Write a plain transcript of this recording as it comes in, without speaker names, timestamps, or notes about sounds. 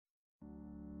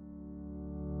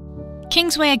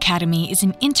Kingsway Academy is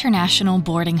an international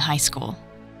boarding high school.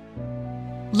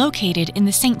 Located in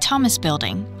the St. Thomas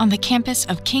Building on the campus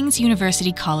of King's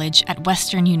University College at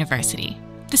Western University,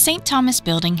 the St. Thomas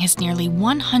Building has nearly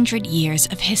 100 years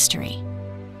of history.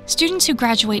 Students who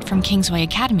graduate from Kingsway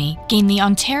Academy gain the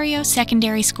Ontario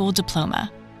Secondary School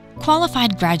Diploma.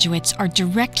 Qualified graduates are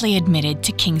directly admitted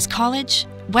to King's College,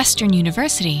 Western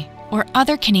University, or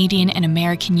other Canadian and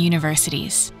American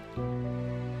universities.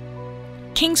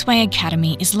 Kingsway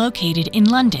Academy is located in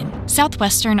London,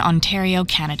 southwestern Ontario,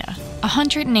 Canada,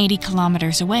 180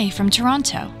 kilometers away from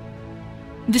Toronto.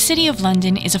 The City of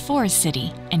London is a forest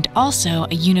city and also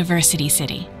a university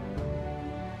city.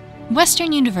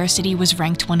 Western University was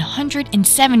ranked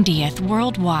 170th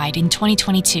worldwide in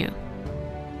 2022.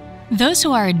 Those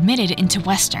who are admitted into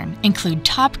Western include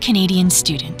top Canadian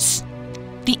students.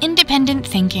 The independent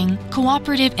thinking,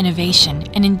 cooperative innovation,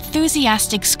 and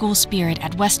enthusiastic school spirit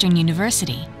at Western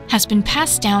University has been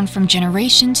passed down from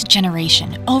generation to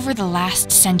generation over the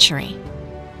last century.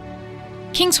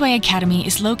 Kingsway Academy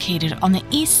is located on the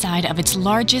east side of its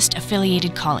largest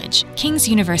affiliated college, King's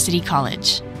University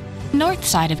College. The north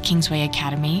side of Kingsway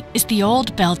Academy is the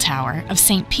old bell tower of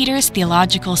St. Peter's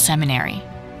Theological Seminary.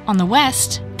 On the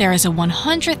west, there is a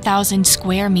 100,000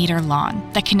 square meter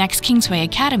lawn that connects Kingsway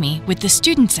Academy with the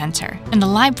Student Center and the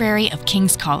library of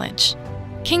King's College.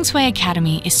 Kingsway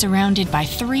Academy is surrounded by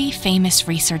 3 famous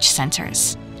research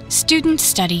centers. Students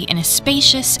study in a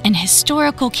spacious and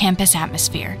historical campus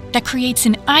atmosphere that creates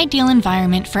an ideal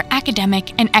environment for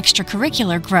academic and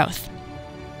extracurricular growth.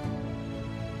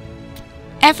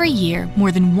 Every year,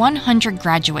 more than 100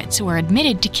 graduates who are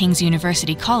admitted to King's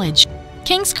University College.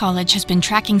 King's College has been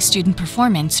tracking student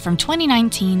performance from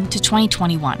 2019 to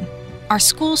 2021. Our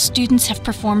school students have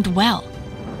performed well.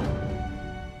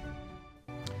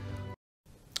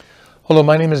 Hello,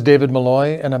 my name is David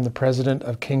Malloy, and I'm the president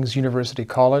of King's University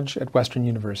College at Western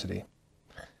University.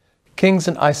 King's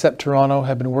and ICEP Toronto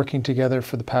have been working together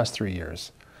for the past 3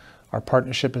 years. Our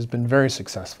partnership has been very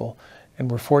successful,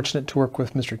 and we're fortunate to work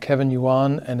with Mr. Kevin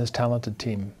Yuan and his talented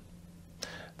team.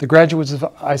 The graduates of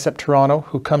ICEP Toronto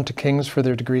who come to King's for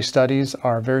their degree studies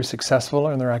are very successful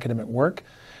in their academic work,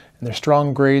 and their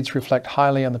strong grades reflect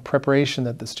highly on the preparation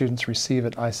that the students receive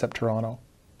at ICEP Toronto.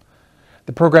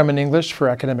 The program in English for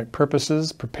academic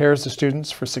purposes prepares the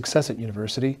students for success at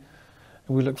university,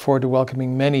 and we look forward to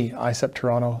welcoming many ICEP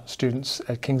Toronto students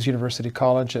at King's University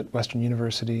College at Western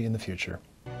University in the future.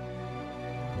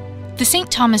 The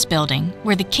St. Thomas Building,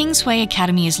 where the Kingsway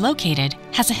Academy is located,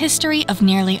 has a history of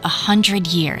nearly 100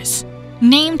 years.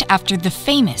 Named after the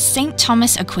famous St.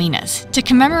 Thomas Aquinas to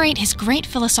commemorate his great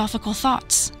philosophical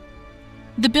thoughts.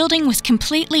 The building was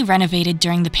completely renovated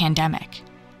during the pandemic.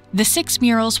 The 6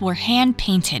 murals were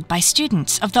hand-painted by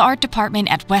students of the art department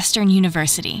at Western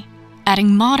University,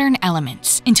 adding modern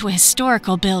elements into a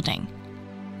historical building.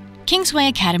 Kingsway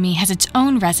Academy has its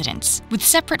own residence, with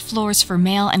separate floors for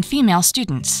male and female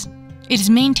students. It is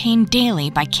maintained daily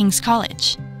by King's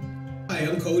College. Hi,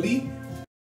 I'm Cody,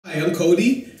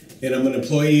 and I'm an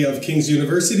employee of King's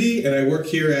University, and I work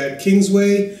here at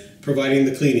Kingsway, providing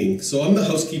the cleaning. So I'm the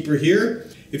housekeeper here.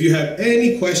 If you have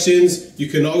any questions, you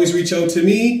can always reach out to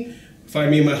me, find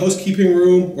me in my housekeeping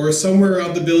room or somewhere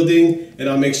around the building, and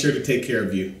I'll make sure to take care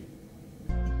of you.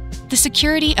 The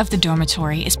security of the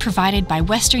dormitory is provided by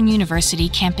Western University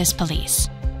Campus Police.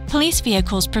 Police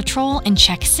vehicles patrol and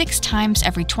check 6 times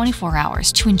every 24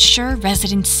 hours to ensure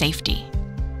residents' safety.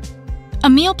 A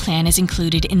meal plan is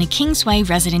included in the Kingsway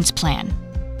Residence Plan.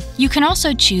 You can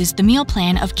also choose the meal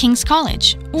plan of King's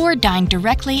College or dine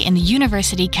directly in the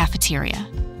university cafeteria.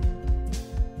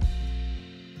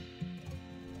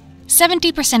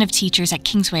 70% of teachers at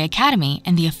Kingsway Academy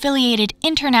and the affiliated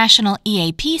International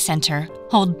EAP Center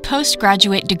hold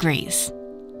postgraduate degrees.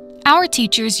 Our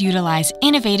teachers utilize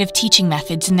innovative teaching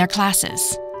methods in their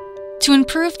classes to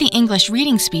improve the English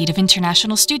reading speed of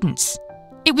international students.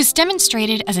 It was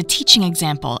demonstrated as a teaching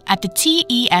example at the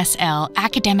TESL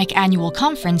Academic Annual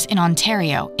Conference in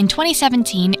Ontario in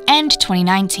 2017 and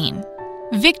 2019.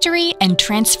 Victory and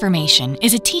Transformation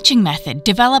is a teaching method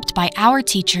developed by our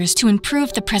teachers to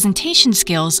improve the presentation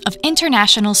skills of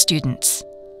international students.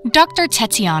 Dr.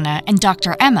 Tetiana and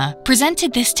Dr. Emma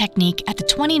presented this technique at the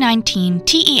 2019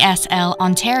 TESL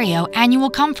Ontario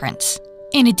Annual Conference.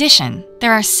 In addition,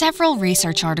 there are several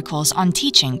research articles on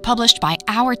teaching published by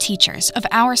our teachers of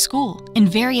our school in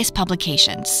various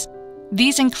publications.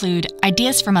 These include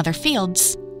Ideas from Other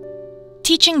Fields,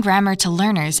 Teaching Grammar to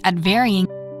Learners at Varying.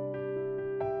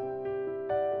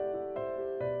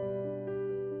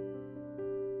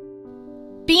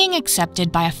 Being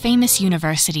accepted by a famous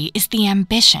university is the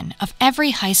ambition of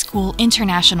every high school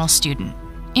international student.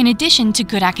 In addition to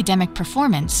good academic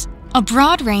performance, a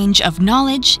broad range of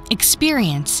knowledge,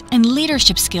 experience, and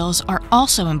leadership skills are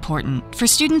also important for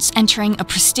students entering a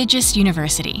prestigious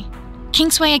university.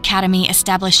 Kingsway Academy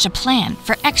established a plan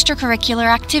for extracurricular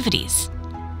activities.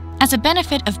 As a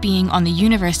benefit of being on the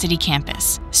university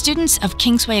campus, students of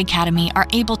Kingsway Academy are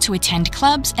able to attend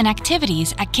clubs and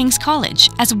activities at King's College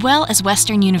as well as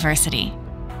Western University.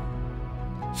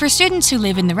 For students who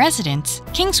live in the residence,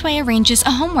 Kingsway arranges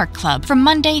a homework club from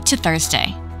Monday to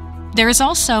Thursday. There is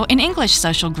also an English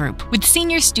social group with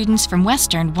senior students from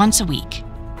Western once a week.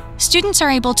 Students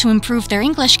are able to improve their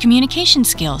English communication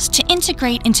skills to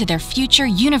integrate into their future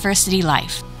university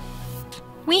life.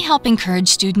 We help encourage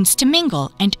students to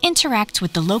mingle and interact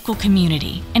with the local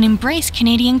community and embrace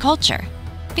Canadian culture.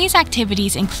 These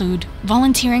activities include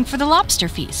volunteering for the Lobster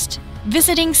Feast,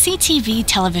 visiting CTV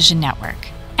television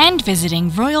network, and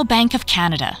visiting Royal Bank of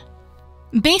Canada.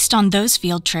 Based on those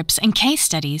field trips and case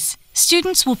studies,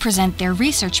 students will present their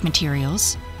research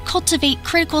materials, cultivate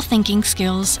critical thinking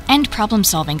skills, and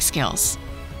problem-solving skills.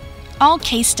 All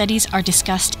case studies are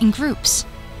discussed in groups.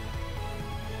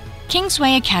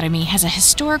 Kingsway Academy has a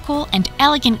historical and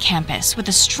elegant campus with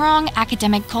a strong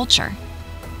academic culture.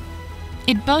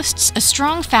 It boasts a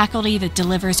strong faculty that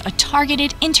delivers a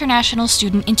targeted international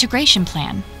student integration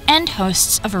plan and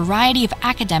hosts a variety of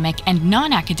academic and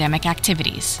non-academic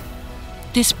activities.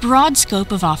 This broad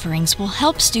scope of offerings will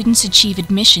help students achieve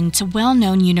admission to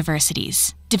well-known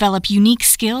universities, develop unique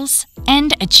skills,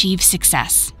 and achieve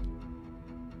success.